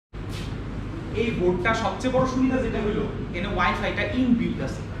এই বোর্ডটা সবচেয়ে বড় সুবিধা যেটা হলো এখানে ওয়াইফাইটা ইনবিল্ট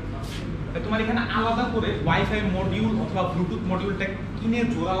আছে। তোমার এখানে আলাদা করে ওয়াইফাই মডিউল অথবা ব্লুটুথ মডিউলটা কিনে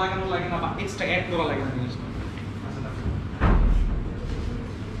জোড়া লাগানো লাগে না বা এক্সট্রা অ্যাড করা লাগে না জিনিসটা।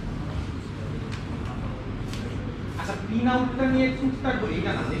 আচ্ছা পিন আউটটা নিয়ে টুকটাক করি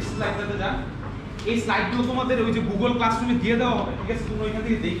এটা না, নেক্সট স্লাইডটাতে যা। এই স্লাইডগুলো তোমাদের ওই যে গুগল ক্লাসরুমে দিয়ে দেওয়া হবে, ঠিক আছে? তুমি ওইখান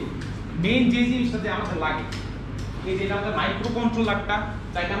থেকে দেখো মেইন যে জিনিসটা যে আমাদের লাগে, এই যে এটা আমাদের মাইক্রো কন্ট্রোলারটা,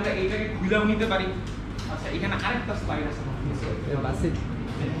 চাইলে আমরা এইটাকে খুলেও নিতে পারি। আচ্ছা এখানে আরেকটা স্লাইড আছে বাসিত,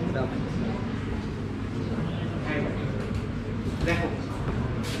 দেখো।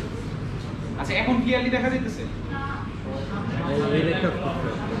 আচ্ছা এখন ক্লিয়ারলি দেখা যাইতেছে?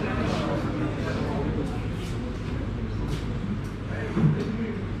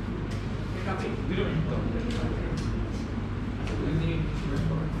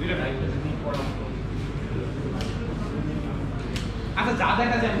 আচ্ছা যা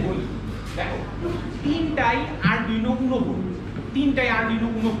দেখা যায় আমি বলি, দেখো তিনটাই আরডুইনো উনো বোর্ড, তিনটাই আরডুইনো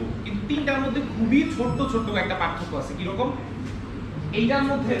উনো বোর্ড, কিন্তু তিনটার মধ্যে খুবই ছোট্ট ছোট্ট একটা পার্থক্য আছে। কিরকম? এইটার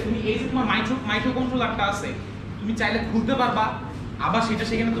মধ্যে তুমি এই যে তোমার মাইক্রো কন্ট্রোলারটা আছে, তুমি চাইলে খুলতে পারবা, আবার সেটা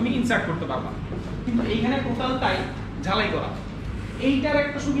সেখানে তুমি ইনসার্ট করতে পারবা, কিন্তু এইখানে টোটালটাই ঝালাই করা। এইটার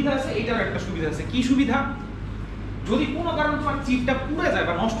একটা সুবিধা আছে, এইটার একটা সুবিধা আছে। কি সুবিধা? যদি কোনো কারণে তোমার চিপটা পুড়ে যায়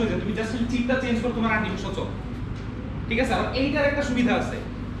বা নষ্ট হয়ে যায়, তুমি জাস্ট চিপটা চেঞ্জ করে তোমার আর নিমিষ চল, ঠিক আছে? আর এইটার একটা সুবিধা আছে,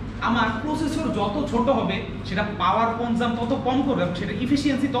 আমার প্রসেসর যত ছোট হবে সেটা পাওয়ার কনজাম তত কম করবে এবং সেটা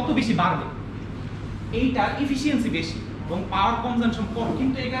ইফিশিয়েন্সি তত বেশি বাড়বে। এইটার ইফিশিয়েন্সি বেশি এবং পাওয়ার কনজাম্পশন কম,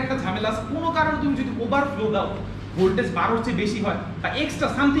 কিন্তু এটার একটা ঝামেলা আছে, কোনো কারণে তুমি যদি ওভারফ্লো দাও, ভোল্টেজ 12 চেয়ে বেশি হয় বা এক্সট্রা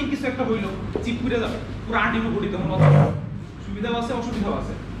সামথিং কিছু একটা হইলো, চিপ পুড়ে যাবে, পুরো আরডুইনো বডি তখন নষ্ট। সুবিধাও আছে অসুবিধাও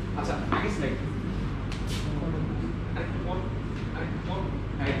আছে। আচ্ছা আগে স্লাইড।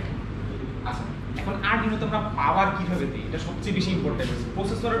 আচ্ছা এখন আরডুইনোতে আমরা পাওয়ার কিভাবে দিই, এটা সবচেয়ে বেশি ইম্পর্টেন্ট।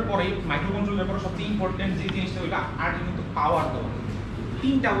 প্রসেসরের পরে মাইক্রোকন্ট্রোলারের পরে সবচেয়ে ইম্পর্টেন্ট যে জিনিসটা হলো আরডুইনোতে পাওয়ার দেওয়া।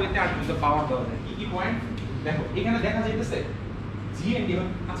 তিনটা ওয়েতে আরডুইনোতে পাওয়ার দেওয়া যায়। কি কি পয়েন্ট দেখো, এখানে দেখা যাইতেছে জিএনডি।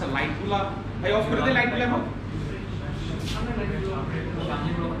 আচ্ছা লাইটগুলা ভাই অফ করে দে, লাইটগুলা এখন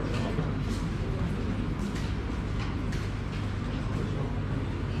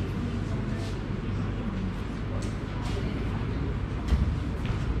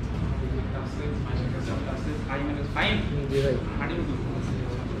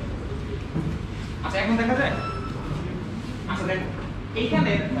আচ্ছা এখন দেখা যায়। আচ্ছা দেখো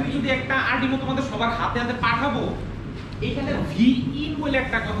এইখানে যদি একটা আরডুইনো তোমাদের সবার হাতে হাতে পাঠাবো, এখানে ভি ইন বলে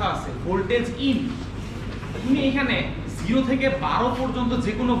একটা কথা আছে, ভোল্টেজ ইন। তুমি এখানে 0 থেকে 12 পর্যন্ত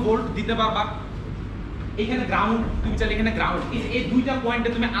যে কোনো ভোল্ট দিতে পারবা। এখানে গ্রাউন্ড, তুমি চাইলে এখানে গ্রাউন্ড, এই দুইটা পয়েন্টে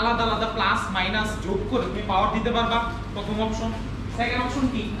তুমি আলাদা আলাদা প্লাস মাইনাস যোগ করে তুমি পাওয়ার দিতে পারবা। প্রথম অপশন। সেকেন্ড অপশন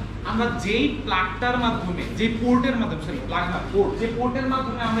কি, আমরা যেই প্লাগটার মাধ্যমে, যে পোর্টের মাধ্যমে, সরি প্লাগ না পোর্ট, যে পোর্টের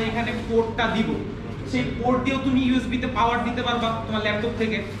মাধ্যমে আমরা এখানে পোর্টটা দিব, সেই পোর্ট দিয়েও তুমি ইউএসবি তে পাওয়ার দিতে পারবা তোমার ল্যাপটপ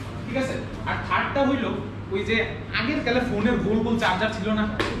থেকে, ঠিক আছে? আর থার্ডটা হইলো ওই যে আগের কালে ফোনের গোল গোল চার্জার ছিল না,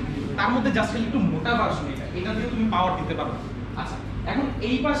 তার মধ্যে জাস্ট একটু মোটা ভার্সন, এটা দিয়ে তুমি পাওয়ার দিতে পারবা। আচ্ছা এখন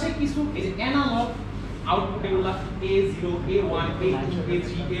এই পাশে কিছু এই যে অ্যানালগ আউটপুট, এগুলো A0 A1 A2 A3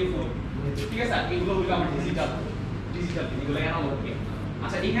 A4, ঠিক আছে? আর এগুলো হলো আমার ডিজিটাল এগুলো অ্যানালগ।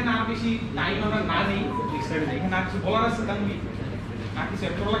 আচ্ছা এখানে আর বেশি টাইম আমরা না নেই, এখানে আর কিছু বলার আছে তাহলে আর কিছু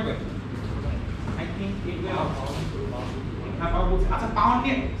অ্যাড করা লাগবে? আই থিংক এগুলো হ্যাঁ পাওয়ার বলছি। আচ্ছা পাওয়ার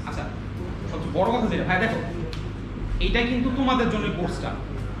নিয়ে, আচ্ছা সবচেয়ে বড় কথা যেটা ভাই দেখো, এইটা কিন্তু তোমাদের জন্য কোর্সটা,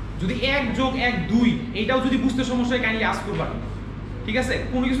 যদি 1 যোগ 1 2 এইটাও যদি বুঝতে সমস্যা হয় কাইন্ডলি আস্ক করবা, ঠিক আছে?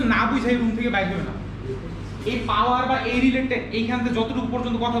 কোনো কিছু না বুঝাই রুম থেকে বাইরে হবে না। এই পাওয়ার বা এই রিলেটেড এইখান থেকে যতটুকু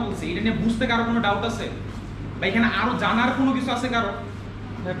পর্যন্ত কথা বলছি, এটা নিয়ে বুঝতে কারো কোনো ডাউট আছে বা এখানে আরো জানার কোনো কিছু আছে কারো?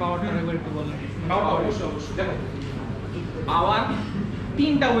 ভাই পাওয়ারটা একবার একটু বলেন। পাওয়ার অবশ্যই অবশ্যই। দেখো পাওয়ার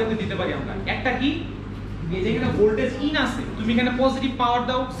তিনটা ওয়েতে দিতে পারি আমরা। একটা কি, এই যে এখানে ভোল্টেজ ইন আছে, তুমি এখানে পজিটিভ পাওয়ার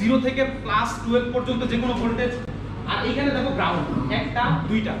দাও 0 থেকে +12 পর্যন্ত যে কোনো ভোল্টেজ। আর এখানে দেখো গ্রাউন্ড, একটা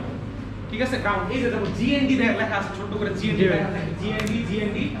দুইটা, ঠিক আছে? গ্রাউন্ড এই যে দেখো জিএনডি লেখা আছে ছোট করে, জিএনডি লেখা থাকে,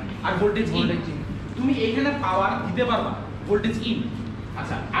 জিএনডি আর ভোল্টেজ ইন। তুমি এখানে পাওয়ার দিতে পারবা ভোল্টেজ ইন।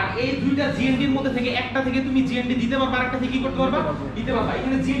 আচ্ছা আর এই দুইটা জিএনডি এর মধ্যে থেকে একটা থেকে তুমি জিএনডি দিতে পারবা, আর একটা থেকে কি করতে পারবা? দিতে পারবা।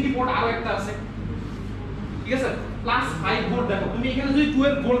 এখানে জিএনডি পোর্ট আরো একটা আছে, ঠিক আছে? +5 ভোল্ট। দেখো তুমি এখানে যদি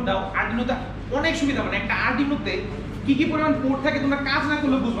 12 ভোল্ট দাও, আরডুইনোতে অনেক সুবিধা, মানে একটা আরডুইনোতে কি কি পরিমাণ পোর্ট থাকে তোমরা কাজ না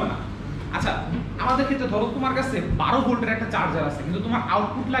করলে বুঝবা না। আচ্ছা আমাদের ক্ষেত্রে ধরো তোমার কাছে 12 ভোল্টের একটা চার্জার আছে, কিন্তু তোমার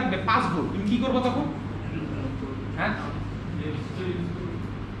আউটপুট লাগবে 5 ভোল্ট, তুমি কি করবে তখন? হ্যাঁ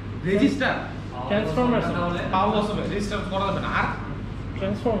রেজিস্টার ট্রান্সফরমার পাওয়ার লস হবে, রেজিস্টার করা যাবে না। আর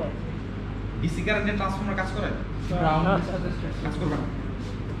ট্রান্সফরমার ডিসি কারেন্টে ট্রান্সফরমার কাজ করে কাজ করবে না।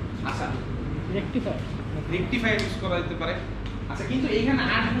 আচ্ছা রেকটিফায়ার রেকটিফায়ার ইউজ করা যেতে পারে। আচ্ছা কিন্তু এখানে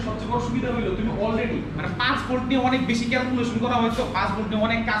Arduino সবচেয়ে বড় সুবিধা হলো তুমি অলরেডি মানে 5 ভোল্ট নিয়ে অনেক বেশি ক্যালকুলেশন করা হয়েছে, 5 ভোল্ট নিয়ে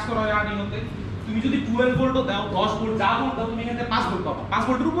অনেক কাজ করা হয় Arduinoতে। তুমি যদি 12 ভোল্টও দাও, 10 ভোল্ট যা ভোল্ট দাও, তুমি এখানে 5 ভোল্ট পাবা। 5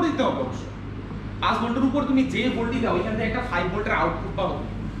 ভোল্টের উপরে দিতে হবে অবশ্য। 5 ভোল্টের উপর তুমি যে ভোল্টই দাও, এখান থেকে একটা 5 ভোল্টের আউটপুট পাবো।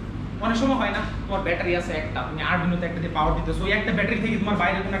 অনেক সময় হয় না তোমার ব্যাটারি আছে একটা, তুমি Arduinoতে একটা দিয়ে পাওয়ার দিতেছো, ওই একটা ব্যাটারি থেকে তোমার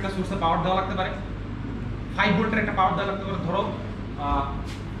বাইরে কোনো একটা সোর্সে পাওয়ার দেওয়া লাগতে পারে, 5 ভোল্টের একটা পাওয়ার দেওয়া লাগতে পারে। ধরো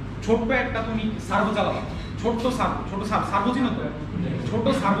ছোট্ট একটা তুমি সার্ভো চালাবা, ছোট সার্ভো চিনো তো, ছোট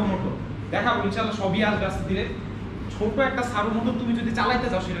সার্ভো মোটর দেখাবো ইনশাআল্লাহ, সবই আসবে আস্তে ধীরে। ছোট একটা সার্ভো মোটর তুমি যদি চালাইতে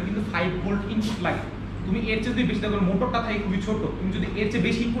যাও, সেটা কিন্তু 5 ভোল্ট ইনপুট লাগে। তুমি এর চেয়ে যদি বেশি দাও, মোটরটা থাকে খুবই ছোট, তুমি যদি এর চেয়ে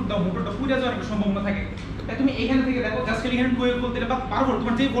বেশি ইনপুট দাও, মোটরটা পুড়ে যাওয়ার একটা সম্ভাবনা থাকে। তাই তুমি এখানে থেকে দেখো, জাস্ট এখানে 12 ভোল্ট দিলে বা 12 ভোল্ট,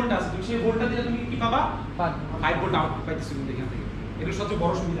 তোমার যে ভোল্ট আছে তুমি সেই ভোল্টটা দিলে তুমি কি পাবা, 5 ভোল্ট আউটপুট পাইতেছো কিন্তু এখান থেকে। এটা সবচেয়ে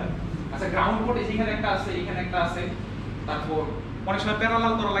বড় সুবিধা। আচ্ছা গ্রাউন্ড পোর্ট এখানে একটা আছে, এখানে একটা আছে, তারপর অনেক সময়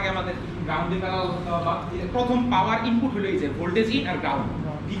প্যারালাল করা লাগে আমাদের, গ্রাউন্ডে প্যারালাল করতে হবে। প্রথম পাওয়ার ইনপুট হলো এই যে ভোল্টেজ ইন আর গ্রাউন্ড।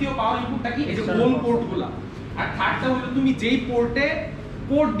 দ্বিতীয় পাওয়ার ইনপুটটা কি, এই যে হোল পোর্টগুলো। আর থার্ডটা হলো তুমি যেই পোর্টে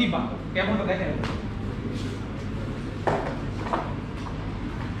পোর্ট দিবা, কেমনটা দেখেন।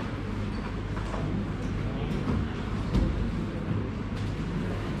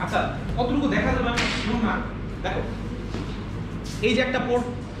 আচ্ছা কতটুকু দেখা যাবে আমি শুনুন না, দেখো এই যে একটা পোর্ট,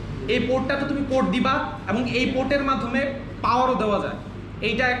 এই পোর্টটাতে তুমি পোর্ট দিবা এবং এই পোর্টের মাধ্যমে পাওয়ারও দেওয়া যায়।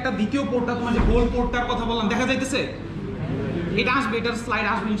 এইটা একটা দ্বিতীয় পোর্টটা, তোমার যে গোল পোর্টটার কথা বললাম, দেখা যাইতেছে, এটা আসবে, এটার স্লাইড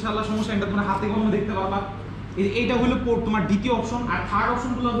আসবে ইনশাআল্লাহ, সমস্যা এটা তোমরা হাতে কলমে দেখতে পারবা। এইটা হলো পোর্ট তোমার দ্বিতীয় অপশন। আর থার্ড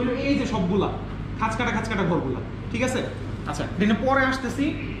অপশনগুলো হলো এই যে সবগুলা খাঁচকাটা ঘরগুলা, ঠিক আছে। আচ্ছা দিনে পরে আসতেছি।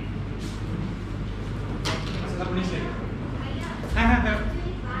 হ্যাঁ হ্যাঁ হ্যাঁ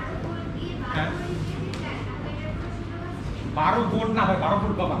হ্যাঁ 12 ভোল্ট না ভাই, 12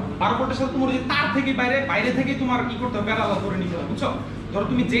 ভোল্ট পাবা। 12 ভোল্টের সাথে তোমার যে তার থেকে বাইরে থেকে তোমার কি করতে হবে, প্যারালাল করে নিতে হবে, বুঝছো। ধরো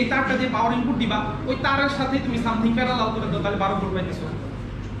তুমি যেই তারটা দিয়ে পাওয়ার ইনপুট দিবা, ওই তারের সাথে তুমি সামথিং প্যারালাল করে দাও, তাহলে 12 ভোল্ট পাইতেছো।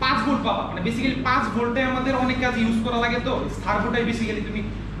 5 ভোল্ট পাবা, মানে বেসিক্যালি 5 ভোল্টে আমাদের অনেক কাজ ইউজ করা লাগে, তো সার্ভোটাই বেসিক্যালি তুমি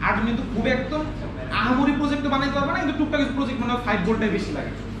Arduino তো খুব একদম আহামরি প্রজেক্ট বানাইতে পারবে না, কিন্তু টুকটাক প্রজেক্ট মানে 5 ভোল্টটাই বেশি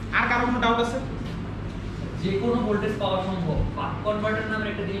লাগে। আর কারো কোনো ডাউট আছে? যে কোনো ভোল্টেজ পাওয়া সম্ভব। বাক কনভার্টার নামের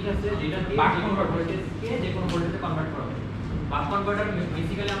একটা জিনিস আছে, যেটা দিয়ে বাক যে কোনো কনভার্টার ভোল্টেজকে যে কোনো ভোল্টেজে কনভার্ট করা হয়। বাক কনভার্টার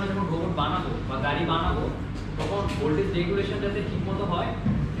বেসিক্যালি আমরা যখন রোবট বানাবো বা গাড়ি বানাবো, তখন ভোল্টেজ রেগুলেশন যাতে ঠিকমতো হয়,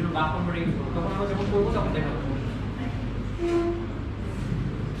 যেন বাক কনভার্টার ইউজ করবো। তখন আমরা যখন করবো তখন দেখাবো।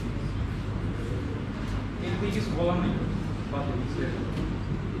 এরপরে কিছু বলার নেই।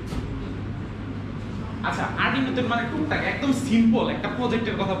 আচ্ছা Arduino তে মানে টুকটাক একদম সিম্পল একটা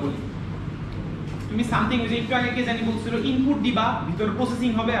প্রজেক্টের কথা বলি। তুমি সামথিং ওই যে একটু আগে কে জানি বলছিল, ইনপুট দিবা, ভিতরে প্রসেসিং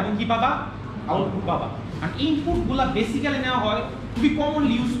হবে এবং কি পাবা, আউটপুট পাবা। আর ইনপুটগুলা বেসিক্যালি নেওয়া হয় খুবই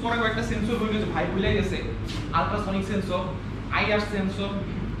কমনলি ইউজ করা একটা সেন্সর হয়ে গেছে, ভাই ভুলে গেছে, আলট্রাসনিক সেন্সর, আইআর সেন্সর,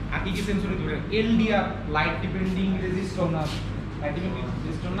 আর কি কি সেন্সর দিবে, এলডিআর, লাইট ডিপেন্ডিং রেজিস্টর না, লাইট ডিপেন্ডিং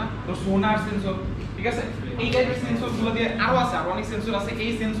রেজিস্টর না, তো সোনার সেন্সর, ঠিক আছে। এই টাইপের সেন্সরগুলো দিয়ে আরো আছে, আর অনেক সেন্সর আছে।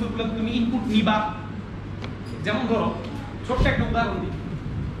 এই সেন্সরগুলো তুমি ইনপুট নিবা, যেমন ধরো ছোট্ট একটা উদাহরণ দিই,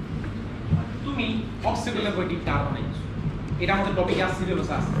 তুমি অবস্টাকলের বইটি টার বানাইছো, এটা আমাদের টপিকে আসছে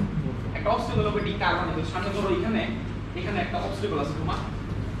সিলেবাসে আছে। একটা অবস্টাকলের বইটি টার বানাইছো, সামনে ধরো এখানে একটা অবস্টাকল আছে তোমার,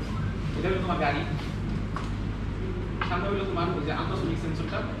 এটা হলো তোমার গাড়ি, সামনে হলো তোমার ওই যে আলট্রাসনিক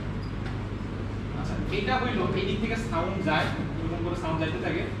সেন্সরটা। আচ্ছা এটা হইলো এই দিক থেকে সাউন্ড যায়, এরকম করে সাউন্ড যাইতে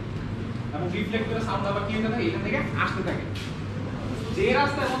থাকে এবং রিফ্লেক্ট করে সাউন্ড আবার কি হতে থাকে, এখান থেকে আসতে থাকে। যে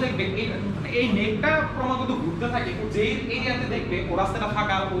রাস্তার মধ্যে এই নেটটা ক্রমাগত ঘুরতে থাকে, যে এরিয়াতে দেখবে ও রাস্তাটা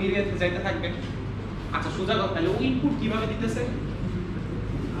ফাঁকা, ওই এরিয়াতে যাইতে থাকবে। আচ্ছা সোজা কথা, তাহলে ও ইনপুট কিভাবে দিতেছে,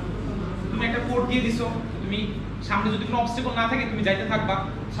 তুমি একটা কোড দিয়ে দিছো, তুমি সামনে যদি কোনো অবস্টাকল না থাকে তুমি যাইতে থাকবা,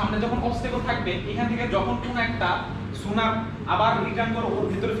 সামনে যখন অবস্টাকল থাকবে এখান থেকে যখন কোন একটা সোনার আবার রিটার্ন করো, ওর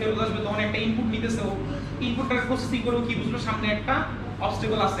ভিতরে ফেরত আসবে, তখন একটা ইনপুট নিতেছে, ও ইনপুটটাকে প্রসেসিং করে কি বুঝলো সামনে একটা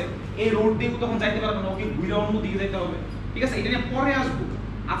অবস্টাকল আছে, এই রোড দিয়ে তখন যাইতে পারবে না, ওকে ঘুরে অন্য দিকে যেতে হবে, ঠিক আছে। এটা নিয়ে পরে আসবো,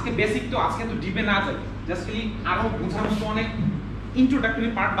 আজকে বেসিক তো, আজকে তো ডিপে না যাই, জাস্ট খালি আরো বোঝার মতো অনেক ইন্ট্রোডাক্টরি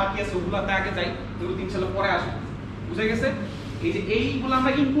পার্ট বাকি আছে, ওগুলাতে আগে যাই, এগুলো ইনশাআল্লাহ পরে আসবো, বুঝে গেছে। এই যে এইগুলো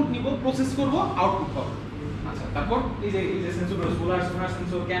আমরা ইনপুট নিব, প্রসেস করব, আউটপুট পাবো। আচ্ছা তারপর এই যে সেন্সরগুলো, solar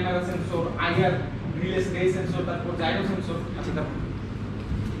sensor, camera sensor, IR relay sensor, তারপর জাইরো সেন্সর। আচ্ছা তারপর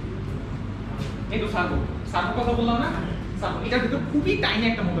এই তো সার্ভো কথা বললাম না, সার্ভো এটার ভিতরে খুবই টাইনি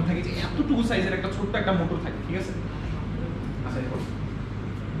একটা মোটর থাকে, যে এতটুকু সাইজের একটা ছোট্ট একটা মোটর থাকে, ঠিক আছে। আচ্ছা এরপর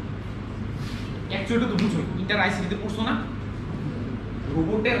অ্যাকচুয়ালি তো বুঝো, ইন্টার আইসিটিতে পড়ছো না,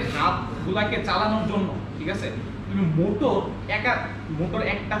 রোবটের হাতগুলাকে চালানোর জন্য, ঠিক আছে, তুমি মোটর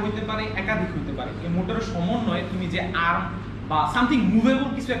একটা হইতে পারে, একাধিক হইতে পারে, এই মোটরের সমন্বয়ে তুমি যে আর্ম বা সামথিং মুভেবল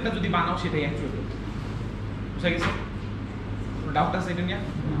কিছু একটা যদি বানাও, সেটাই অ্যাকচুয়ালি। বুঝা গেছে? ডাউট আছে এটা নিয়ে?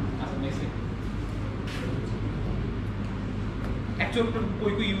 আচ্ছা নেক্সট। অ্যাকচুয়েটর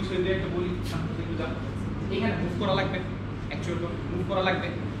কই কই ইউজ হয়ে যায় একটা বলি শান্ত থেকে যা এখানে মুভ করা লাগবে অ্যাকচুয়েটর মুভ করা লাগবে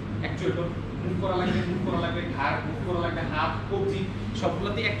অ্যাকচুয়েটর মুভ করা লাগবে ঘাড় মুভ করা লাগবে হাত কবজি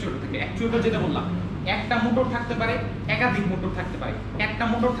সবগুলোতে অ্যাকচুয়েটর থাকে অ্যাকচুয়েটর যেটা বললাম একটা মোটর থাকতে পারে একাধিক মোটর থাকতে পারে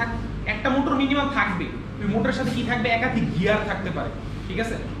একটা মোটর মিনিমাম থাকবে ওই মোটরের সাথে কি থাকবে একাধিক গিয়ার থাকতে পারে ঠিক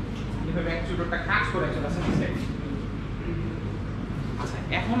আছে এভাবে অ্যাকচুয়েটরটা কাজ করে চলে আসে আচ্ছা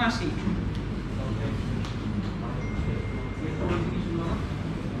এখন আসি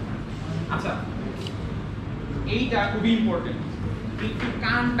আচ্ছা এইটা খুবই ইম্পর্টেন্ট একটু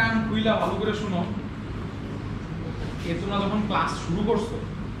কান টান খুইলা ভালো করে শুনো তোমরা যখন ক্লাস শুরু করছো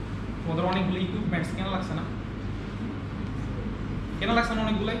তোমাদের অনেকগুলো ইকুইপমেন্টস কেনা লাগছে না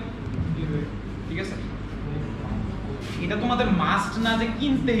অনেকগুলাই ঠিক আছে এটা তোমাদের মাস্ট না যে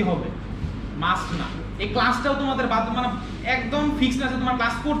কিনতেই হবে মাস্ট না এই ক্লাসটাও তোমাদের মানে একদম ফিক্স না যে তোমার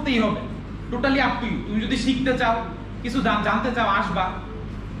ক্লাস করতেই হবে টোটালি আপ টু ইউ তুমি যদি শিখতে চাও কিছু জানতে চাও আসবা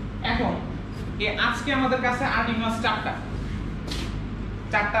এখন আজকে আমাদের কাছে আর্ডিনো আছে চারটা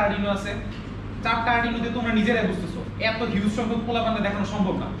আর্ডিনো আছে চারটা আর্ডিনো দিয়ে তোমরা নিজেরাই বুঝতেছো এত হিউজ সংখ্যক পোলাপানকে দেখানো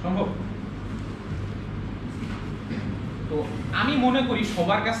সম্ভব না তো আমি মনে করি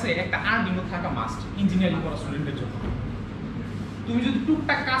সবার কাছে একটা আর্ডিনো থাকা মাস্ট ইঞ্জিনিয়ারিং পড়া স্টুডেন্টের জন্য তুমি যদি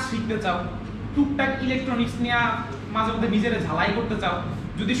টুকটাক কাজ শিখতে চাও টুকটাক ইলেকট্রনিক্স নিয়ে মাঝে মধ্যে নিজেরা ঝালাই করতে চাও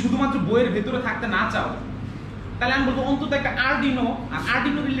যদি শুধুমাত্র বইয়ের ভেতরে থাকতে না চাও তাহলে আমি বলবো অন্তত একটা আর্ডিনো আর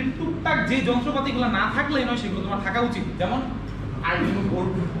আর্ডিনো রিলেটেড টুকটাক যে যন্ত্রপাতিগুলো না থাকলেই নয় সেগুলো তোমার থাকা উচিত যেমন আর্ডিনো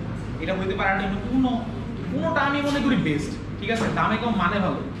বোর্ড এটা হইতে পারে আর্ডিনো উনোটা আমি মনে করি বেস্ট ঠিক আছে দামে কম মানে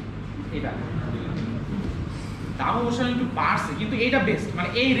ভালো এটা দাম অবশ্যই একটু বাড়ছে কিন্তু এইটা বেস্ট মানে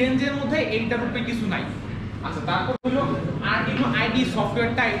এই রেঞ্জের মধ্যে এইটার উপরে কিছু নাই আচ্ছা তারপর হলো আর্ডিনো আইডি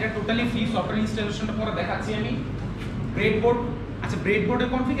সফটওয়্যারটা এটা টোটালি ফ্রি সফটওয়্যার ইনস্টলেশনটা পরে দেখাচ্ছি আমি ব্রেডবোর্ড আচ্ছা ব্রেডবোর্ডের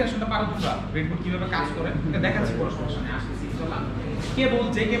কনফিগারেশনটা পারো তোমরা ব্রেডবোর্ড কিভাবে কাজ করে এটা দেখাচ্ছি পরে সমস্যা নেই আসতেছি ইনশাআল্লাহ কেবল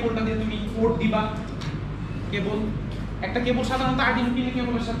যে কেবলটা দিয়ে তুমি পোর্ট দিবা কেবল একটা কেবল সাধারণত আর্ডিনো কিনে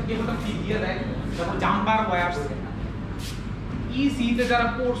কেবলের সাথে কেবলটা ফ্রি দিয়ে দেয় তারপর জাম্পার ওয়্যারস ইসি তে যারা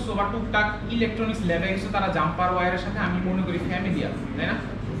পড়ছো বা টুকটাক ইলেকট্রনিক্স ল্যাবে গেছো তারা জাম্পার ওয়্যারের সাথে আমি মনে করি ফ্যামিলিয়ার তাই না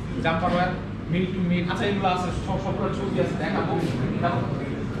জাম্পার ওয়্যার মিল টু মিল আচ্ছা এগুলো আছে সবগুলো ছবি আছে দেখাবো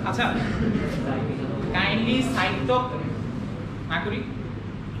আচ্ছা কাইন্ডলি সাইড টক না করি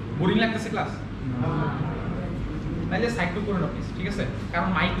বোরিং লাগতেছে ক্লাস তাহলে সাইড টক করে নাও প্লিজ ঠিক আছে কারণ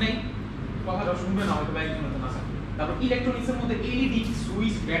মাইক নাই কথাটা শুনবে না হয়তো একজন না তারপর ইলেকট্রনিক্সের মধ্যে LED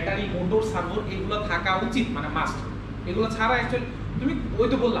switch battery motor servo এগুলো থাকা উচিত মানে মাস্ট এগুলো ছাড়া অ্যাকচুয়ালি তুমি ওই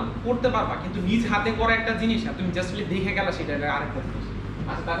তো বললাম করতে পারবা কিন্তু নিজ হাতে করা একটা জিনিস আর তুমি জাস্ট দেখে গেলা সেটা আরেকটা জিনিস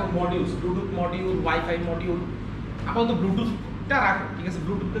আচ্ছা তারপর modules Bluetooth module wifi module আপাতত ব্লুটুথটা রাখো ঠিক আছে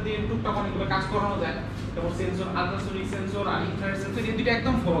ব্লুটুথটা দিয়ে টুকটাক অনেকগুলো কাজ করানো যায় তারপর সেন্সর আলট্রাসোনিক সেন্সর আর ইনফ্রারেড সেন্সর এই দুটো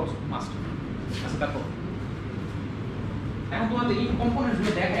একদম ফরজ মাস্ট আচ্ছা তারপর এখন তোমাদের এই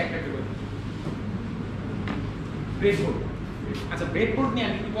কম্পোনেন্টসগুলো দেখা একটা করে ব্রেডবোর্ড আচ্ছা ব্রেডবোর্ড নিয়ে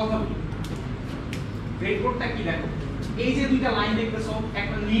আমি একটু কথা বলি ব্রেডবোর্ডটা কি দেখো এই যে দুইটা লাইন দেখতেছো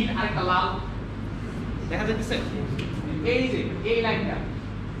একটা নীল আর একটা লাল দেখা যাচ্ছে এই যে এই লাইনটা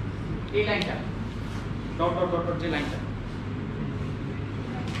ডট ডট ডট ডট যে লাইনটা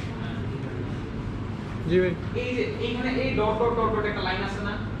জি ভাই এই যে এইখানে এই ডট ডট ডট ডট একটা লাইন আছে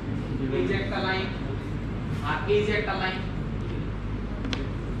না এই যে একটা লাইন আর এই যে একটা লাইন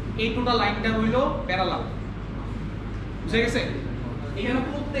এই টোটাল লাইনটা হইলো প্যারালাল বুঝে গেছে এখানে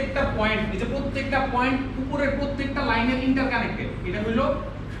প্রত্যেকটা পয়েন্ট এই যে প্রত্যেকটা পয়েন্ট উপরের প্রত্যেকটা লাইনের ইন্টারকানেক্টেড এটা হলো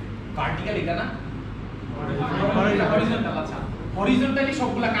ভার্টিক্যাল এটা না হরিজন্টাল আচ্ছা হরিজন্টালি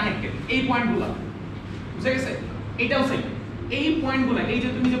সবগুলা কানেক্টেড এই পয়েন্টগুলো বুঝে গেছে এটাও সেম এই পয়েন্টগুলো এই যে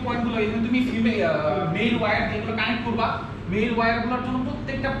তুমি যে পয়েন্টগুলো এখানে তুমি মেইল ওয়্যার যেগুলো কানেক্ট করবা মেইল ওয়্যারগুলোর জন্য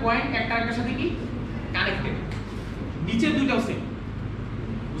প্রত্যেকটা পয়েন্ট একটা আরেকটার সাথে কি কানেক্টেড নিচের দুইটাও সেম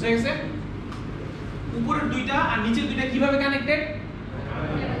বুঝে গেছে উপরের দুইটা আর নিচের দুইটা কিভাবে কানেক্টেড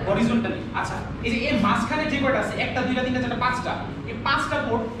হরিজন্টালি আচ্ছা এই যে এর মাঝখানে যে কয়টা আছে একটা দুইটা তিনটা চারটা পাঁচটা এই পাঁচটা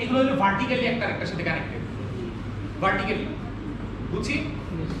পোর্ট এগুলো হলো ভার্টিক্যালি একটা আরেকটার সাথে কানেক্টেড ভার্টিক্যালি বুঝছি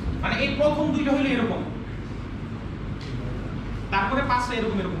মানে এই প্রথম দুইটা হলো এরকম তারপরে পাঁচটা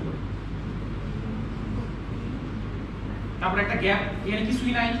এরকম এরকম করে তারপরে একটা গ্যাপ এখানে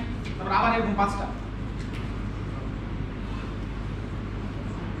কিছুই নাই তারপর আবার এরকম পাঁচটা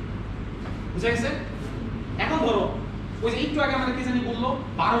বুঝা গেছে এখন ধরো ওই যে একটু আগে আমাদের কি জানি বললো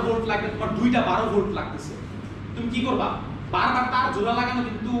 12 ভোল্ট লাগবে তোমার দুইটা 12 ভোল্ট লাগতেছে তুমি কি করবা বারবার তার জোড়া লাগানো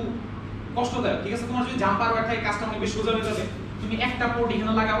কিন্তু কষ্টদায়ক ঠিক আছে তোমার যদি জাম্পার ওয়্যার থাকে কাজটা অনেক বেশি সোজা হয়ে যাবে তুমি একটা পোর্ট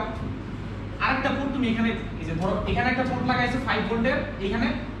এখানে লাগাও আরেকটা পোর্ট তুমি এখানে এই যে ধরো এখানে একটা পোর্ট লাগাইছো 5 ভোল্টের এখানে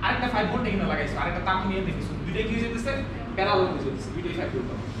আরেকটা 5 ভোল্ট এখানে লাগাইছো আরেকটা তার তুমি এখানে দিছো দুইটা কি হয়ে যেতেছে প্যারালাল হয়ে যেতেছে দুইটাই 5 ভোল্ট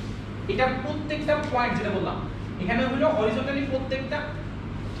এটা প্রত্যেকটা পয়েন্ট যেটা বললাম এখানে হলো হরিজন্টালি প্রত্যেকটা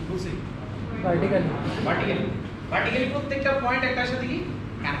কি বলছি ভার্টিক্যালি প্রত্যেকটা পয়েন্ট একটার সাথে কি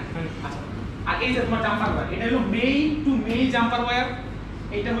কানেক্ট। আচ্ছা আর এই যে তোমার জাম্পার ওয়্যার, এটা হলো mail two mail jumper wire,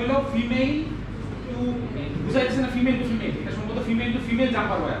 এটা হলো ফিমেল টু, বুঝা যাচ্ছে না, ফিমেল টু ফিমেল, এটা সম্ভবত female two female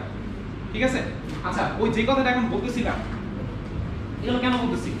jumper wire, ঠিক আছে। আচ্ছা ওই যে কথাটা এখন বলতেছিলাম, এগুলো কেন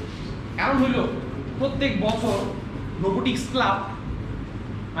বলতেছি, কারণ হইলো প্রত্যেক বছর রোবোটিক্স ক্লাব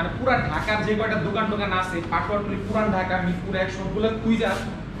মানে পুরা ঢাকার যে কয়টা দোকান আছে, পাটোয়াটুলি, পুরান ঢাকা, মিরপুর 1 সবগুলো কুইজা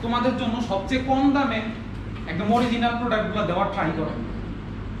তোমাদের জন্য সবচেয়ে কম দামে একদম অরিজিনাল প্রোডাক্টগুলো দেওয়ার ট্রাই করো।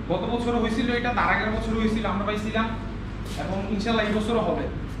 গত বছরও হয়েছিল এটা, তার আগের বছরও হয়েছিল, আমরা পাইছিলাম, এবং ইনশাআল্লাহ এই বছরও হবে।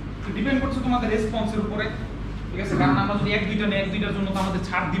 ডিপেন্ড করছে তোমাদের রেসপন্সের উপরে, ঠিক আছে। কারণ আমরা যদি এক দুইটার জন্য তো আমাদের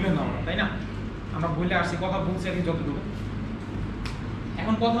ছাড় দিবেন না, তাই না? আমরা বলে আসছি, কথা বলছি আর কি যতটুকু।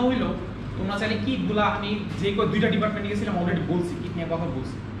 এখন কথা হইলো তোমরা চাইলে কিটগুলা, আমি যে দুইটা ডিপার্টমেন্টে গেছিলাম অলরেডি বলছি, কিট নিয়ে কথা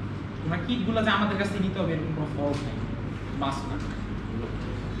বলছি, তোমরা কিটগুলা যে আমাদের কাছ থেকে নিতে হবে এরকম কোনো ফরজ নেই, মাস্ট না।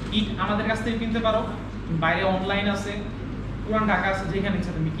 কিট আমাদের কাছ থেকে কিনতে পারো, বাইরে অনলাইন আছে, পুরান ঢাকা আছে, যেখানে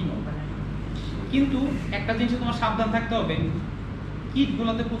ইচ্ছা তুমি কিনো। কিন্তু একটা জিনিস তোমার সাবধান থাকতে হবে,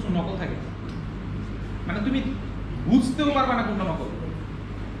 কিটগুলোতে প্রচুর নকল থাকে, মানে তুমি বুঝতেও পারবে না কোনটা নকল।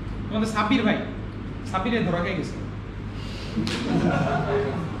 তোমাদের সাব্বির ভাই, সাব্বিরে ধরা খেয়ে গেছে,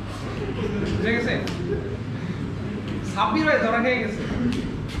 বুঝে গেছে, সাব্বির ভাই ধরা খেয়ে গেছে।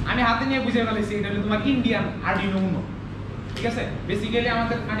 আমি হাতে নিয়ে বুঝে ফেলেছি এটা হলো তোমার ইন্ডিয়ান আরডিনো উনো, ঠিক আছে। বেসিক্যালি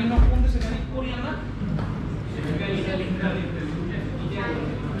আমাদের আরডিনো কোন দেশে জানি, কোরিয়ান না, ইতালি,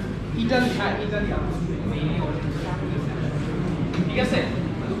 হ্যাঁ ইতালি, ঠিক আছে।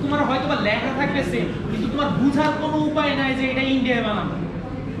 তো তোমার হয়তো বা লেখা থাকবে সেম, কিন্তু তোমার বুঝার কোনো উপায় নাই যে এটা ইন্ডিয়ায় বানানো।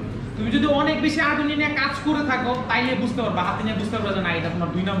 তুমি যদি অনেক বেশি আরডিনো নিয়ে কাজ করে থাকো তাইলে বুঝতে পারবা, হাতে নিয়ে বুঝতে পারবা যে না এটা তোমার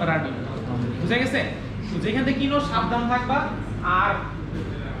 2 নাম্বার আরডিনো, বুঝে গেছে। তো যেখান থেকে কিনো সাবধান থাকবা। আর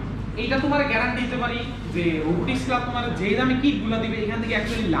এইটা তোমার গ্যারান্টি দিতে পারি যে রোবোটিক্স ক্লাব তোমার যে দামে কিটগুলো দিবে এখান থেকে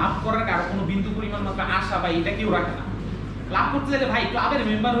অ্যাকচুয়ালি লাভ করার কারো কোনো বিন্দু পরিমাণ মাত্র আশা বা এটা কেউ রাখে না। লাভ করতে চাইলে ভাই ক্লাবের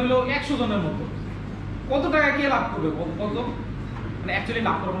মেম্বার হইলো 100 জনের মতো, কত টাকা কে লাভ করবে কত, মানে অ্যাকচুয়ালি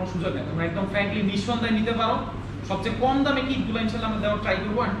লাভ করার কোনো সুযোগ নেই। তোমরা একদম ফ্র্যাঙ্কলি নিঃসন্দেহে নিতে পারো, সবচেয়ে কম দামে কিটগুলো ইনশাআল্লাহ আমরা দেওয়ার ট্রাই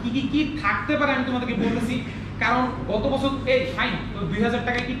করবো। আর কি কি কিট থাকতে পারে আমি তোমাদেরকে বলতেছি, কারণ গত বছর এই ফাইন তো 2000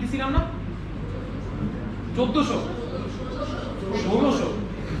 টাকায় কিট দিছিলাম না, 1400 1600,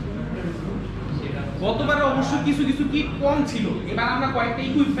 গতবারে অবশ্য কিছু কিছু কিট কম ছিল, এবার আমরা কয়েকটা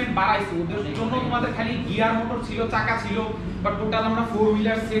ইকুইপমেন্ট বাড়াইছি ওদের জন্য। তোমাদের খালি গিয়ার মোটর ছিল, চাকা ছিল, বা টোটাল আমরা 4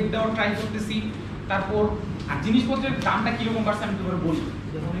 হুইলার সেট দেওয়ার ট্রাই করতেছি। তারপর আর জিনিসপত্রের দামটা কিরকম বাড়ছে আমি তোমাদের বলি।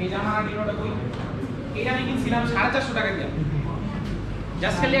 যেমন এই যে আমার আরডিনোটা কই, এটা আমি কিনছিলাম 450 টাকা দিয়ে,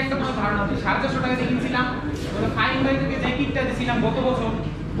 জাস্ট খালি একটা কোনো ধারণা দিই, 450 টাকা দিয়ে কিনছিলাম। ফাইন ভাই থেকে যে কিটটা দিছিলাম গত বছর,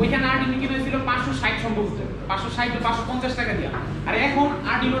 ওইখানে আরডিনো কিনে হয়েছিল 560 সম্ভবত, 560 550 টাকা দিয়ে, আর এখন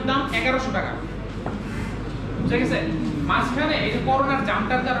আরডিনোর দাম 1100 টাকা, বুঝে গেছে। মাঝখানে এই যে করোনার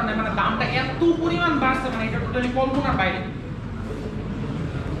জামটার কারণে মানে দামটা এত পরিমাণ বাড়ছে, মানে এটা টোটালি কল্পনার বাইরে।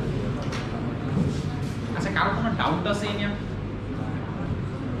 আচ্ছা কারো কোনো ডাউট আছে এই নিয়ে?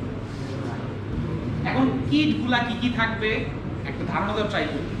 এখন কিটগুলা কি কি থাকবে একটা ধারণা দেওয়ার ট্রাই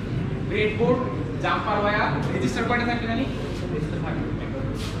করি। ব্রেডবোর্ড, জাম্পার ওয়্যার, রেজিস্টার কয়টা থাকবে জানি?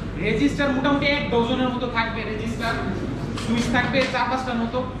 রেজিস্টার মোটামুটি 1 ডজনের মতো থাকবে রেজিস্টার, সুইচ থাকবে 4-5টার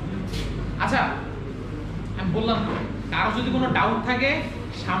মতো। আচ্ছা আমি বললাম তো, কারো যদি কোনো ডাউট থাকে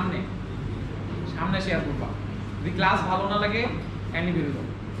সামনে শেয়ার করবা, যদি ক্লাস ভালো না লাগে এমনি বেরিয়ে যাও,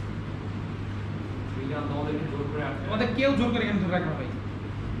 তোমাদের কেউ জোর করে এখানে ধরে রাখবে ভাই,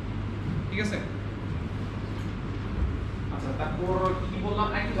 ঠিক আছে। আচ্ছা তারপর কি বললাম,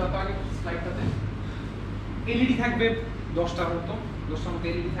 একটু যত আগে স্লাইডটাতে এলইডি থাকবে 10টার মতো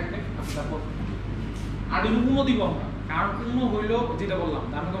এলইডি থাকবে। আচ্ছা তারপর আরডিনো উনো দিব আমরা, কারণ উনো হইলো যেটা বললাম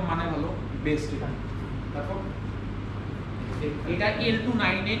দাম কম মানে ভালো বেস্ট। তারপর এটা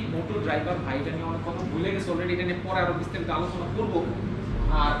L298 মোটর ড্রাইভার, ভাই এটা নিয়ে অনেক কথা ভুলে গেছে অলরেডি, এটা নিয়ে পরে আরো বিস্তারিত আলোচনা করব।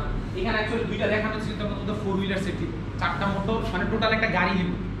 আর এখানে অ্যাকচুয়ালি দুইটা দেখানো ছিল, তখন তো 4 হুইলার সেট দিব, 4টা মোটর, মানে টোটাল একটা গাড়ি দিব,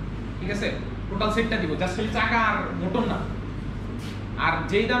 ঠিক আছে। টোটাল সেটটা দিব, জাস্ট খালি চাকা আর মোটর না। আর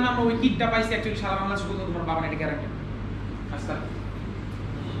যেই দামে আমরা ওই কিটটা পাইছি অ্যাকচুয়ালি সারা বাংলাদেশে বলতে তোমার বাবা এটা গ্যারান্টি। আচ্ছা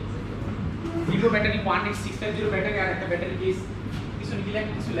ভিভো ব্যাটারি 18650 ব্যাটারি, আর একটা ব্যাটারি কেস, কিছু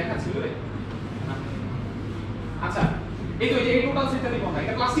লেখা ছিল রে। আচ্ছা এই তো এই টোটাল সেটটা দিব আমরা,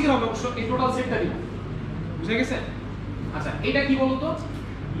 এটা ক্লাসিকের হবে অবশ্য, এই টোটাল সেটটা দিব, বুঝে গেছে। আচ্ছা এটা কি বলতো,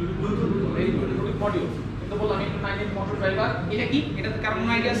 এই ব্লুটুথ মডিউল, এটা বললাম L298 মোটর ড্রাইভার। এটা কি, এটাতে কার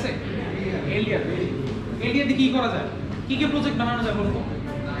কোনো আইডিয়া আছে? এলডিআর দিয়ে কি করা যায়, কি কি প্রজেক্ট বানানো যায় বলতো?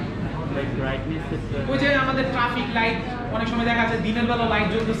 ওই যে আমাদের ট্রাফিক লাইট, অনেক সময় দেখা যায় দিনের বেলা লাইট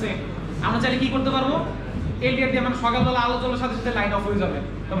জ্বলতেছে, আমরা চাইলে কি করতে পারবো, এলডিআর দিয়ে মানে সকালবেলা আলো জ্বলার সাথে সাথে লাইট অফ হয়ে যাবে।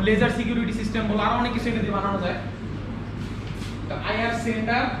 তখন লেজার সিকিউরিটি সিস্টেম বলে আরো অনেক কিছু এটা দিয়ে বানানো যায়। এটা আইআর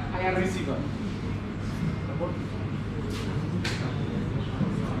সেন্ডার, আইআর রিসিভার।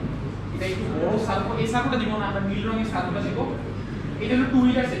 এটা একটু বড় সার্কো, এই সার্কোটা দিব না, আমরা নীল রঙের সার্কোটা দিব। এটা হলো টু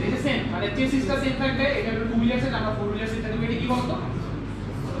হুইলার সেট, এটা সেম, মানে চেসিসটা সেম থাকবে। এটা হলো টু হুইলার সেট, আমরা ফোর হুইলার সেটটা দিব। এটা কি বলতো?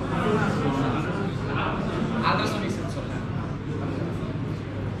 Ultrasonic sensor.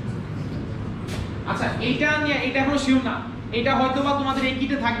 আচ্ছা, এইটা নিয়ে এটা এখনো শিওর না, এটা হয়তোবা তোমাদের এই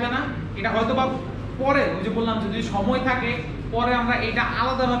কিটে থাকবে না, এটা হয়তোবা পরে, ওই যে বললাম যদি সময় থাকে পরে আমরা এটা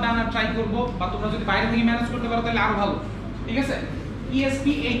আলাদাভাবে আনার ট্রাই করব, বা তোমরা যদি বাইরে থেকে ম্যানেজ করতে পারো তাহলে আরো ভালো। ঠিক আছে,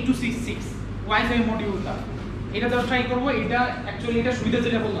 ESP8266 ওয়াইফাই মডিউলটা, এটা তো ট্রাই করব। এটা অ্যাকচুয়ালি এটা সুবিধা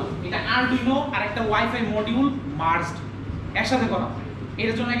যেটা বললাম, এটা আরডুইনো আর একটা ওয়াইফাই মডিউল মার্জড একসাথে করা।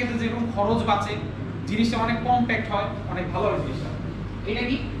 এর জন্য কিন্তু যেরকম খরচ বাঁচে, জিনিসটা অনেক কম্প্যাক্ট হয়, অনেক ভালো হয় জিনিসটা। এটা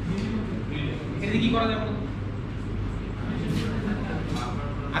কি, এটা কি করা যায় বলো?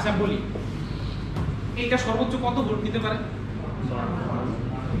 আচ্ছা বলি, এটা সর্বোচ্চ কত ভোল্ট নিতে পারে?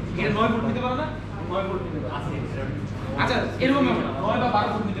 এটা 9 ভোল্ট নিতে পারে না? 9 ভোল্ট নিতে পারে। আচ্ছা, এরকম 9 বা 12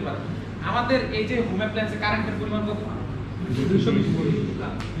 ভোল্ট নিতে পারে। আমাদের এই যে হোম অ্যাপ্লায়েন্সে কারেন্টের পরিমাণ কত? 220 ভোল্ট।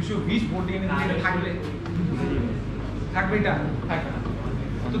 220 ভোল্ট এর মধ্যে থাকবে, থাকবে এটা থাকবে না।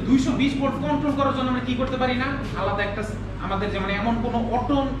 তো 220 ভোল্ট কন্ট্রোল করার জন্য আমরা কি করতে পারি না, আলাদা একটা আমাদের যে মানে এমন কোনো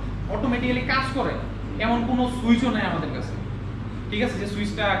অটোমেটিক্যালি কাজ করে এমন কোনো সুইচও নাই আমাদের কাছে। ঠিক আছে, যে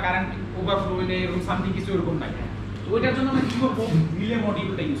সুইচটা কারেন্ট ওভারফ্লো হইলে এরকম সামথিং কিছু এরকম নাই। তো ওইটার জন্য আমরা কি করবো, রিলে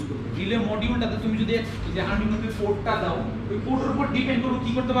মডিউলটা ইউজ করবো। রিলে মডিউলটাতে তুমি যদি এই যে আরডুইনোতে পোর্টটা দাও, ওই পোর্টের উপর ডিপেন্ড করে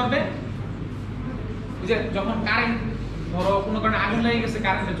কি করতে পারবে, ওই যে যখন কারেন্ট ধরো কোনো কারণে আগুন লেগে গেছে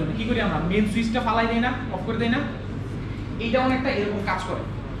কারেন্টের জন্য, কি করি আমরা, মেইন সুইচটা ফালাই দেই না, অফ করে দেই না। এইটা অনেকটা এরকম কাজ করে,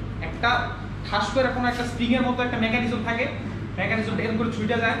 একটা ঠাস করে কোনো একটা স্প্রিং এর মতো একটা মেকানিজম থাকে, মেকানিজমটা এরকম করে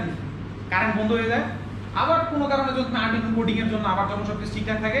ছুটে যায়, কারেন্ট বন্ধ হয়ে যায়। আবার কোনো কারণে যদি আরডুইনো কোডিং এর জন্য আবার যখন সবকিছু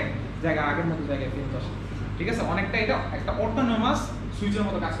ঠিকঠাক থাকে, জায়গা আগের মতো জায়গায় ফেরত আসে। ঠিক আছে, অনেকটা এটা একটা অটোনোমাস সুইচের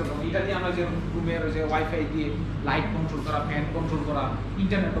মতো কাজ করতে হবে। এটা দিয়ে আমরা যে রুমের যে ওয়াইফাই দিয়ে লাইট কন্ট্রোল করা, ফ্যান কন্ট্রোল করা,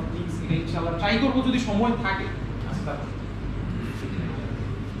 ইন্টারনেট অফ থিংস, এটা ইনশাআল্লাহ ট্রাই করব যদি সময় থাকে। আচ্ছা,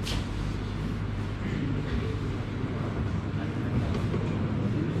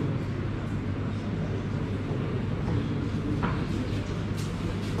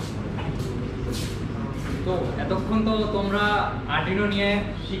 তো এতক্ষণ তো তোমরা আরডুইনো নিয়ে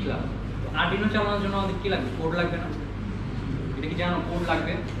শিখলাম। আরডুইনো চালানোর জন্য আমাদের কি লাগবে? কোড লাগবে না? এটা কি জানো কোড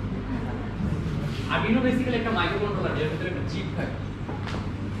লাগবে? আরডুইনো বেসিক্যালি একটা মাইক্রোকন্ট্রোলার, যার ভিতরে একটা চিপ থাকে।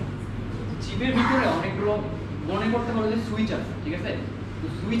 চিপের ভিতরে অনেকগুলো, মনে করতে পারো যে সুইচ আছে, ঠিক আছে? তো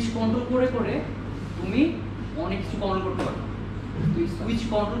সুইচ কন্ট্রোল করে করে তুমি অনেক কিছু কন্ট্রোল করতে পারো। তো এই সুইচ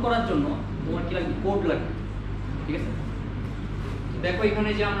কন্ট্রোল করার জন্য তোমার কি লাগবে? কোড লাগবে, ঠিক আছে? দেখো এখানে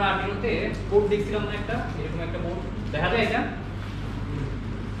যে আমরা আরডুইনোতে কোড দেখছিলাম না, একটা এরকম একটা বোর্ড দেখা যায়, এটা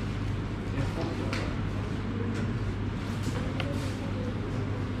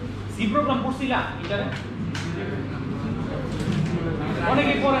সি প্রোগ্রাম পড়ছিলা এটারে?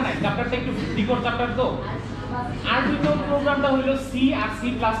 অনেকে করে নাই, চ্যাপ্টারটা একটু ডিকোড চ্যাপ্টার। তো আরডুইনো প্রোগ্রামটা হলো সি আর সি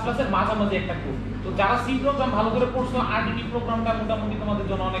প্লাস প্লাস এর মাঝামাঝি একটা কোড। তো যারা সি প্রোগ্রাম ভালো করে পড়ছো, আরডিটি প্রোগ্রামটা মোটামুটি তোমাদের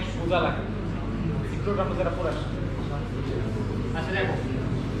জন্য অনেক সোজা লাগে। সি প্রোগ্রামটা যারা পড়ে আসছে। আচ্ছা দেখো,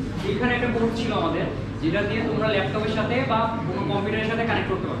 এখানে একটা বোর্ড ছিল আমাদের, যেটা দিয়ে তোমরা ল্যাপটপের সাথে বা কোনো কম্পিউটারের সাথে কানেক্ট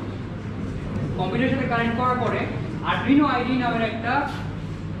করতে পারো। কম্পিউটারের সাথে কানেক্ট করার পরে আরডুইনো আইডি নামের একটা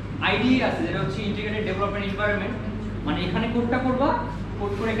আইডি আছে, যেটা হচ্ছে ইন্টিগ্রেটেড ডেভেলপমেন্ট এনভায়রনমেন্ট। মানে এখানে কোডটা করবা,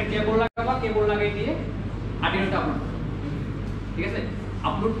 কোড করে একটা কেবল লাগাবা, কেবল লাগাই দিয়ে আরডুইনোতে আপলোড করবা। ঠিক আছে,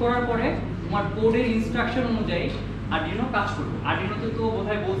 আপলোড করার পরে তোমার কোডের ইনস্ট্রাকশন অনুযায়ী আরডুইনো কাজ করবে। আরডুইনোতে তো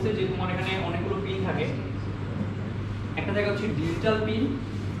বোধহয় বলছে যে তোমার এখানে অনেকগুলো পিন থাকে, একটা জায়গা হচ্ছে ডিজিটাল পিন,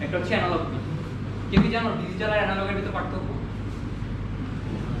 একটা হচ্ছে অ্যানালগ পিন। কেউ কি জানো ডিজিটাল আর অ্যানালগের ভিতরে পার্থক্য?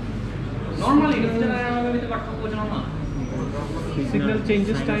 নরমালি ডিজিটাল আর অ্যানালগের ভিতরে পার্থক্য জানো না? Signal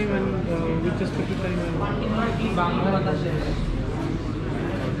changes time and with respect to time and Bangla বাতাসে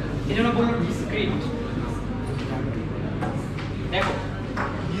এজন্য বললো ডিসক্রিট। দেখো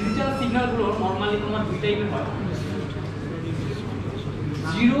ডিজিটাল সিগন্যালগুলো নরমালি তোমার দুই টাইপের হয়,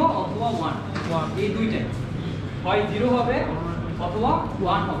 0 অথবা 1, এই দুইটাই হয় 0 হবে অথবা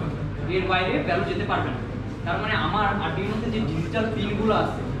 1 হবে, এর বাইরে ভ্যালু যেতে পারবে না। তার মানে আমার আরডুইনোতে যে ডিজিটাল পিনগুলো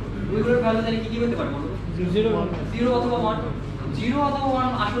আছে ওইগুলোর ভ্যালু তাহলে কি কি হতে পারে বলো? 0 অথবা 1। 0 অথবা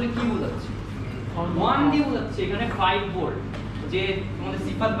 1 আসলে কি বোঝাচ্ছে? 1 দিয়ে বোঝাচ্ছে এখানে 5 ভোল্ট, যে তোমাদের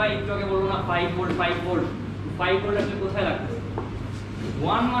সিফাত ভাই একটু আগে বললো না 5 ভোল্ট 5 ভোল্ট, 5 ভোল্ট আসলে কোথায় লাগবে?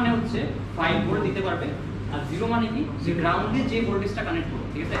 1 মানে হচ্ছে 5 ভোল্ট দিতে পারবে, আর 0 মানে কি, যে গ্রাউন্ডে যে ভোল্টেজটা কানেক্ট করবে।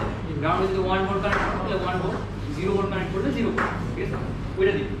 ঠিক আছে, গ্রাউন্ডে যদি 1 ভোল্ট কানেক্ট করলে 1 ভোল্ট, 0 ভোল্ট কানেক্ট করলে 0 ভোল্ট। ঠিক আছে,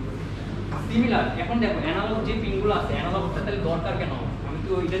 ওইটা দিবে। সিমিলার এখন দেখো অ্যানালগ যে পিনগুলো আছে, অ্যানালগটা তাহলে দরকার কেন? আমি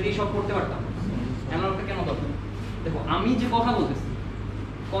তো এটা দিয়ে সব করতে পারতাম, অ্যানালগটা কেন দরকার? দেখো আমি যে কথা বলতেছি,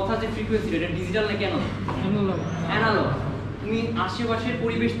 কথা যে ফ্রিকোয়েন্সি এটা ডিজিটাল না কেন? অ্যানালগ। তুমি আশেপাশের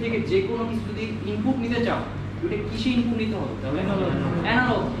পরিবেশ থেকে যে কোনো কিছু যদি ইনপুট নিতে চাও, এটা কিসে ইনপুট নিতে হবে? তাহলে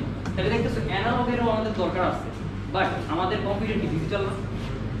অ্যানালগ। তাহলে দেখতেছো অ্যানালগেরও আমাদের দরকার আছে, বাট আমাদের কম্পিউটার কি ডিজিটাল না?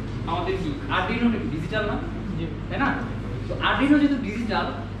 আমাদের কি আরডুইনো কি ডিজিটাল না? তাই না? তো আরডুইনো যেহেতু ডিজিটাল,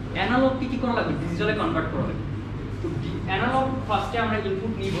 অ্যানালগকে কি করা লাগবে? ডিজিটালে কনভার্ট করা লাগবে। তো অ্যানালগ ফার্স্টে আমরা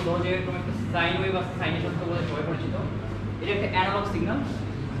ইনপুট নিব, ধরো যে এরকম একটা সাইন ওয়েভ আছে, সাইনের সাথে বলে সবাই পরিচিত। এটা একটা অ্যানালগ সিগন্যাল,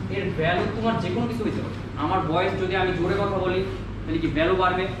 এর ভ্যালু তোমার যে কোনো কিছু হইতে পারে। আমার ভয়েস যদি আমি জোরে কথা বলি তাহলে কি ভ্যালু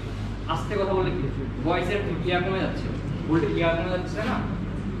বাড়বে, আস্তে কথা বললে কি ভয়েসের ইয়া কমে যাচ্ছে, ভোল্টেজ ইয়া কমে যাচ্ছে, তাই না?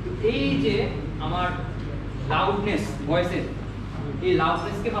 তো এই যে আমার লাউডনেস ভয়েসের, এই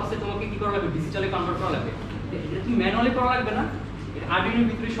লাউডনেসকে ফার্স্টে তোমাকে কি করা লাগবে? ডিজিটালে কনভার্ট করা লাগবে। এটা তুমি ম্যানুয়ালি করা লাগবে না, এটা আরডুইনোর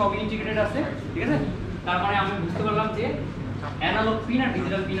ভিতরে সব ইন্টিগ্রেটেড আছে, ঠিক আছে? তার মানে আমি বুঝতে পারলাম যে অ্যানালগ পিন আর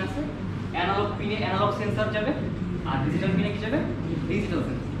ডিজিটাল পিন আছে। অ্যানালগ পিনে অ্যানালগ সেন্সর যাবে, আর ডিজিটাল পিনে কি যাবে? Digital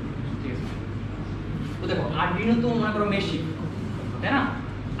sensor. ঠিক আছে? তো দেখো আরডুইনো তো মনে করো মেশিন, তাই না?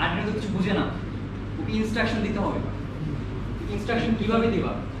 আরডুইনো তো কিছু বুঝে না, ওকে ইনস্ট্রাকশন দিতে হবে। ইনস্ট্রাকশন কিভাবে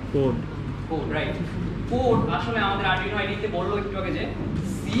দিবা? কোড। Code, right. কোড আসলে আমাদের আরডুইনো আইডিতে বললো একটু আগে যে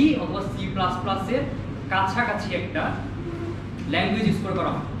সি অথবা সি প্লাস প্লাস এর কাছাকাছি একটা ল্যাঙ্গুয়েজ ইউজ করে করা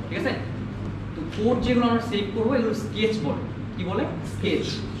হয়, ঠিক আছে? তো কোড যেগুলো আমরা সেভ করবো এগুলো স্কেচ বলে। কি বলে? স্কেচ,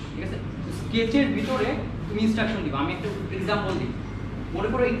 ঠিক আছে? স্কেচের ভিতরে তুমি ইনস্ট্রাকশন দিবা। আমি একটা এক্সাম্পল দিই। মনে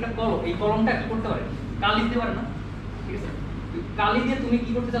করো একটা কলম, এই কলমটা কি করতে পারে? কালি দিতে পারে না, ঠিক আছে? কালি দিয়ে তুমি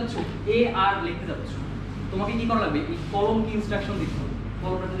কি করতে যাচ্ছ? এ আর লিখতে যাচ্ছ, তোমাকে কি করা লাগবে? এই কলম কি ইনস্ট্রাকশন দিতে হবে।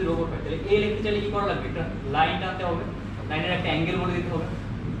 কলমটা যদি রোবট হয় তাহলে এ লিখতে চাইলে কি করা লাগবে? একটা লাইন টানতে হবে, লাইনের একটা অ্যাঙ্গেল বলে দিতে হবে,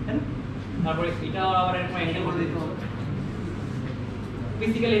 তাই না? তারপরে এটা আবার এরকম অ্যাঙ্গেল বলে দিতে হবে।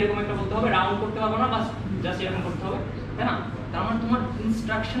 বেসিক্যালি এরকম একটা বলতে হবে, রাউন্ড করতে পারবো না, বাস জাস্ট এরকম করতে হবে, তাই না? তার মানে তোমার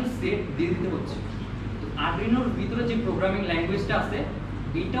ইনস্ট্রাকশন সেট দিয়ে দিতে হচ্ছে। তো আরডুইনোর ভিতরে যে প্রোগ্রামিং ল্যাঙ্গুয়েজটা আছে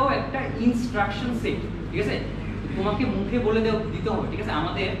এটাও একটা ইনস্ট্রাকশন সেট, ঠিক আছে? তোমাকে মুখে বলে দিতে হবে, ঠিক আছে?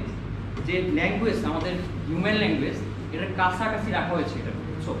 আমাদের যে ল্যাঙ্গুয়েজ, আমাদের হিউম্যান ল্যাঙ্গুয়েজ, এটার কাছাকাছি রাখা হয়েছে, এটা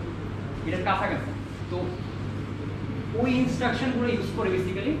বুঝছো? এটার কাছাকাছি। তো ওই ইনস্ট্রাকশনগুলো ইউজ করে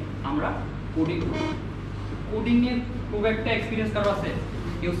বেসিক্যালি আমরা কোডিং করি। কোডিং এর খুব একটা এক্সপিরিয়েন্স কারো আছে?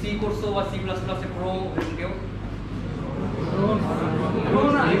 কেউ সি করছো বা সি প্লাস প্লাসে প্রো, কেউ প্রো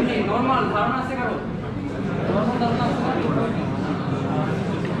না, এমনি নরমাল ধারণা আছে কারো? নরমাল ধারণা আছে?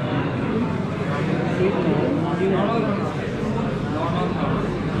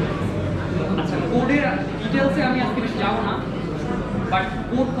 আচ্ছা, কোডের ডিটেইলসে আমি আজকে বেশি যাবো না, বাট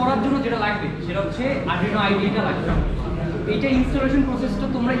কোড করার জন্য যেটা লাগবে সেটা হচ্ছে আরডুইনো আইডিটা লাগবে। এইটা ইনস্টলেশন প্রসেসটা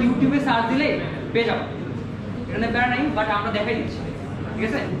তোমরা ইউটিউবে সার্চ দিলে পেয়ে যাবে, এখানে প্যারা নাই, বাট আমরা দেখাই দিচ্ছি, ঠিক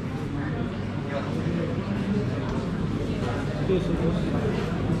আছে?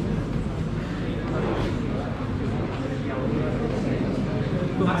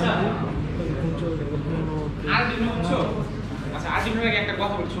 আচ্ছা আরডুইনো বুঝছো? আচ্ছা আরডুইনোর আগে একটা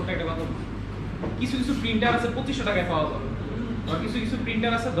কথা বলি, ছোট একটা কথা বলি। কিছু কিছু প্রিন্টার আছে 2500 টাকায় পাওয়া যাবে, আর কিছু কিছু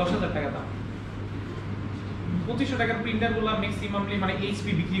প্রিন্টার আছে 10,000 টাকা দাম। 2500 টাকার প্রিন্টারগুলো ম্যাক্সিমামলি মানে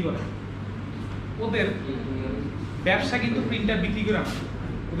এইচপি বিক্রি করে। ওদের ব্যবসা কিন্তু প্রিন্টার বিক্রি করে না,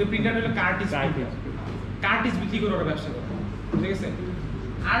 ওদের প্রিন্টার হলো কার্টিজ বিক্রি করে ওরা ব্যবসা করে, ঠিক আছে?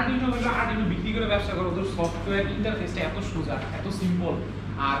 আরডুইনো হলো আরডুইনো বিক্রি করে ব্যবসা করে। ওদের সফটওয়্যার ইন্টারফেসটা এত সোজা, এত সিম্পল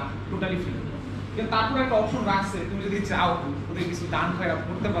আর টোটালি ফ্রি। কিন্তু তারপর একটা অপশন রাখছে, তুমি যদি চাও ওদের কিছু দান খয়রাত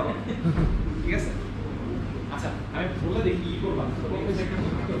করতে পারো, ঠিক আছে? আচ্ছা আমি বলে দেখি কি করবা।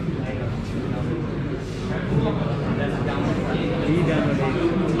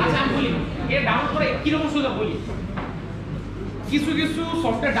 আচ্ছা আমি বলি এটা ডাউনলোড করে কিরকম সোজা বলি। কিছু কিছু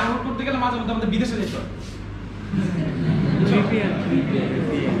সফটওয়্যার ডাউনলোড করতে গেলে মাঝে মধ্যে আমাদের বিদেশে যেতে হয়,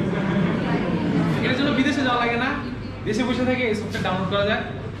 এর জন্য বিদেশে যাওয়া লাগে না, দেশে বসে থেকে এই সফটওয়্যার ডাউনলোড করা যায়।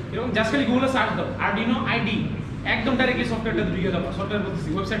 এবং জাস্ট খালি গুগলে সার্চ দাও আরডুইনো আইডি, একদম ডাইরেক্টলি সফটওয়্যারটাতে ঢুকে যাবে, সফটওয়্যার বলতেছি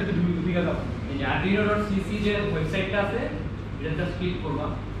ওয়েবসাইটে ঢুকে যাবে। এই যে arduino.cc যে ওয়েবসাইটটা আছে এটা জাস্ট ক্লিক করবা,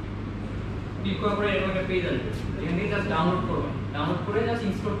 ক্লিক করার পরে এরকম একটা পেজ আসবে, এখান থেকে জাস্ট ডাউনলোড করবা, ডাউনলোড করে জাস্ট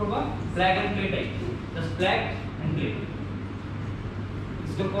ইনস্টল করবা, plug and play type, just plug and play.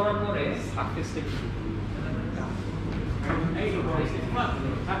 Install করার পরে সাকসেস স্টেপ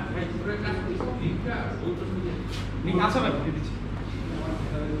লিংক আছে ভাই দিয়ে দিচ্ছি।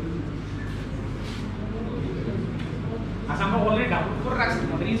 আচ্ছা আমরা অলরেডি ডাউনলোড করে রাখছি,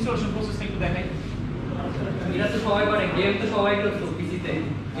 আমাদের ইনস্টলেশন প্রসেসটা একটু দেখাই। এটা তো সবাই করে, গেম তো সবাই খেলতো পিসিতে,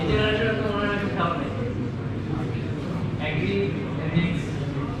 এই জেনারেশনে তো মনে হয় খেলা নেই। এগ্রি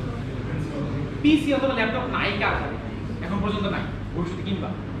পিসি অথবা ল্যাপটপ নাই কার ঘরে? এখন পর্যন্ত নাই, ভবিষ্যতে কিনবা,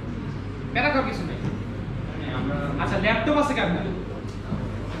 প্যারা খাওয়ার কিছু নেই। আচ্ছা ল্যাপটপ আছে কার ঘরে?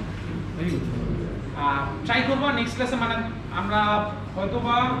 ট্রাই করবো নেক্সট ক্লাসে, মানে আমরা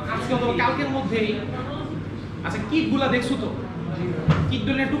হয়তোবা আজকে অথবা কালকের মধ্যেই। আচ্ছা কিটগুলা দেখছো তো?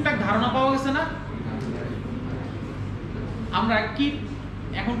 কিটগুলো নিয়ে টুকটাক ধারণা পাওয়া গেছে না? আমরা কিট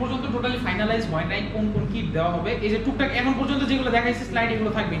এখন পর্যন্ত টোটালি ফাইনালাইজ হয় নাই কোন কোন কিট দেওয়া হবে। এই যে টুকটাক এখন পর্যন্ত যেগুলো দেখাইছি স্লাইড,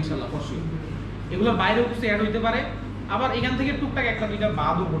 এগুলো থাকবে ইনশাআল্লাহ অবশ্যই। এগুলোর বাইরেও কিছু অ্যাড হইতে পারে, আবার এখান থেকে টুকটাক একটা দুইটা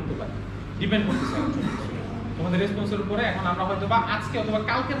বাদও করতে পারে, ডিপেন্ড করতেছে তোমাদের রেসপন্সের উপরে। এখন আমরা হয়তোবা আজকে অথবা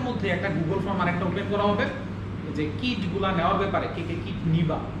কালকের মধ্যে একটা গুগল ফর্ম আর একটা ওপেন করা হবে যে কিটগুলা নেওয়ার ব্যাপারে, কে কে কিট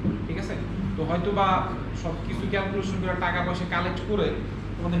নিবা, ঠিক আছে? তো হয়তোবা সব কিছু ক্যালকুলেশন করে টাকা পয়সা কালেক্ট করে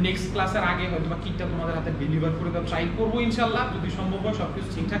তোমাদের নেক্সট ক্লাসের আগে হয়তোবা কিটটা তোমাদের হাতে ডেলিভার করে দেওয়ার ট্রাই করবো ইনশাআল্লাহ, যদি সম্ভব হয় সবকিছু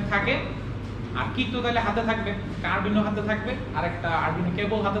ঠিকঠাক থাকে। আর কিট তো তাহলে হাতে থাকবে, একটা আরডুইনো হাতে থাকবে, আর একটা আরডুইনো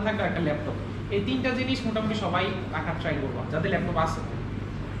কেবল হাতে থাকবে, একটা ল্যাপটপ। এই তিনটা জিনিস মোটামুটি সবাই রাখার ট্রাই করবো যাদের ল্যাপটপ আছে,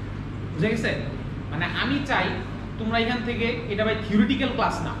 বুঝে গেছে? মানে আমি চাই তোমরা এখান থেকে, এটা ভাই থিওরিটিক্যাল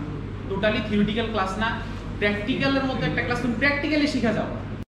ক্লাস না, টোটালি থিওরিটিক্যাল ক্লাস না, প্র্যাকটিক্যালের মধ্যে একটা ক্লাস, তুমি প্র্যাকটিক্যালি শিখে যাও।